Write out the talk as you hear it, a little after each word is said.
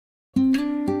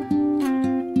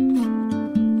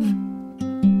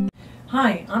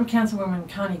Hi, I'm Councilwoman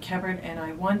Connie Kepert, and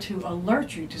I want to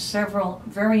alert you to several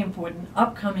very important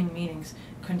upcoming meetings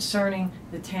concerning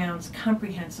the town's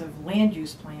comprehensive land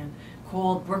use plan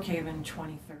called Brookhaven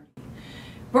 2030.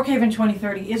 Brookhaven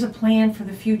 2030 is a plan for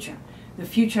the future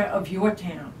of your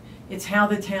town. It's how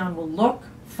the town will look,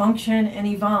 function, and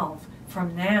evolve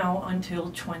from now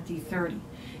until 2030.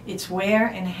 It's where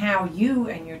and how you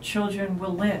and your children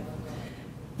will live.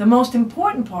 The most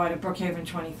important part of Brookhaven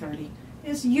 2030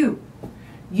 is you.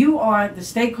 You are the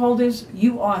stakeholders,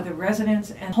 you are the residents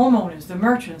and homeowners, the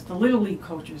merchants, the Little League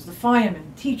coaches, the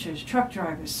firemen, teachers, truck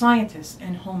drivers, scientists,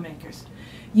 and homemakers.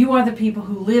 You are the people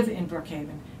who live in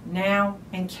Brookhaven now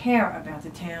and care about the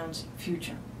town's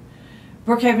future.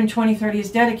 Brookhaven 2030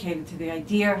 is dedicated to the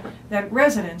idea that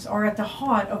residents are at the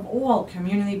heart of all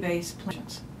community-based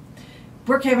plans.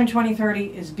 Brookhaven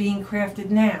 2030 is being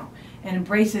crafted now and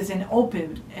embraces an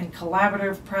open and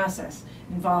collaborative process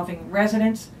involving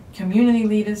residents, community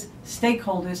leaders,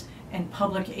 stakeholders, and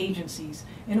public agencies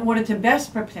in order to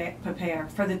best prepare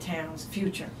for the town's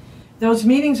future. Those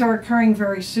meetings are occurring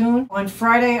very soon on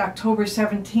Friday, October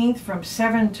 17th from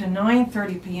 7 to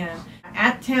 9:30 p.m.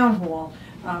 at Town Hall.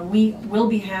 We will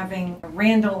be having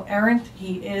Randall Arendt.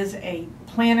 He is a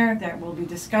planner that will be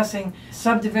discussing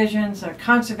subdivisions,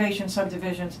 conservation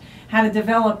subdivisions, how to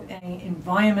develop an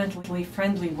environmentally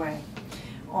friendly way.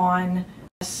 On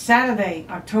Saturday,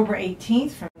 October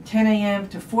 18th from 10 a.m.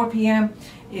 to 4 p.m.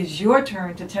 is your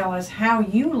turn to tell us how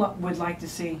you would like to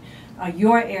see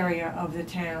your area of the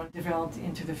town developed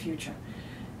into the future.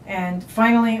 And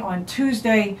finally, on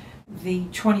Tuesday, the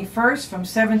 21st from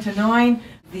 7 to 9,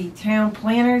 the town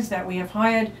planners that we have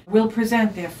hired will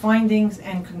present their findings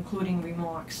and concluding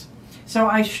remarks. So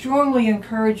I strongly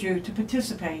encourage you to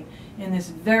participate in this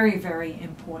very, very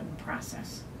important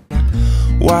process.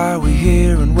 Why are we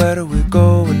here and where do we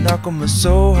go? And knock on us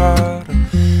so hard.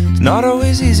 It's not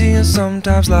always easy and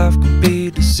sometimes life can be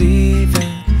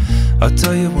deceiving. I'll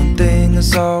tell you one thing,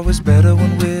 it's always better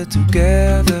when we're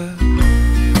together.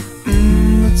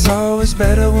 It's always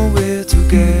better when we're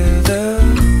together.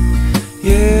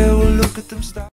 Yeah, we'll look at them stars.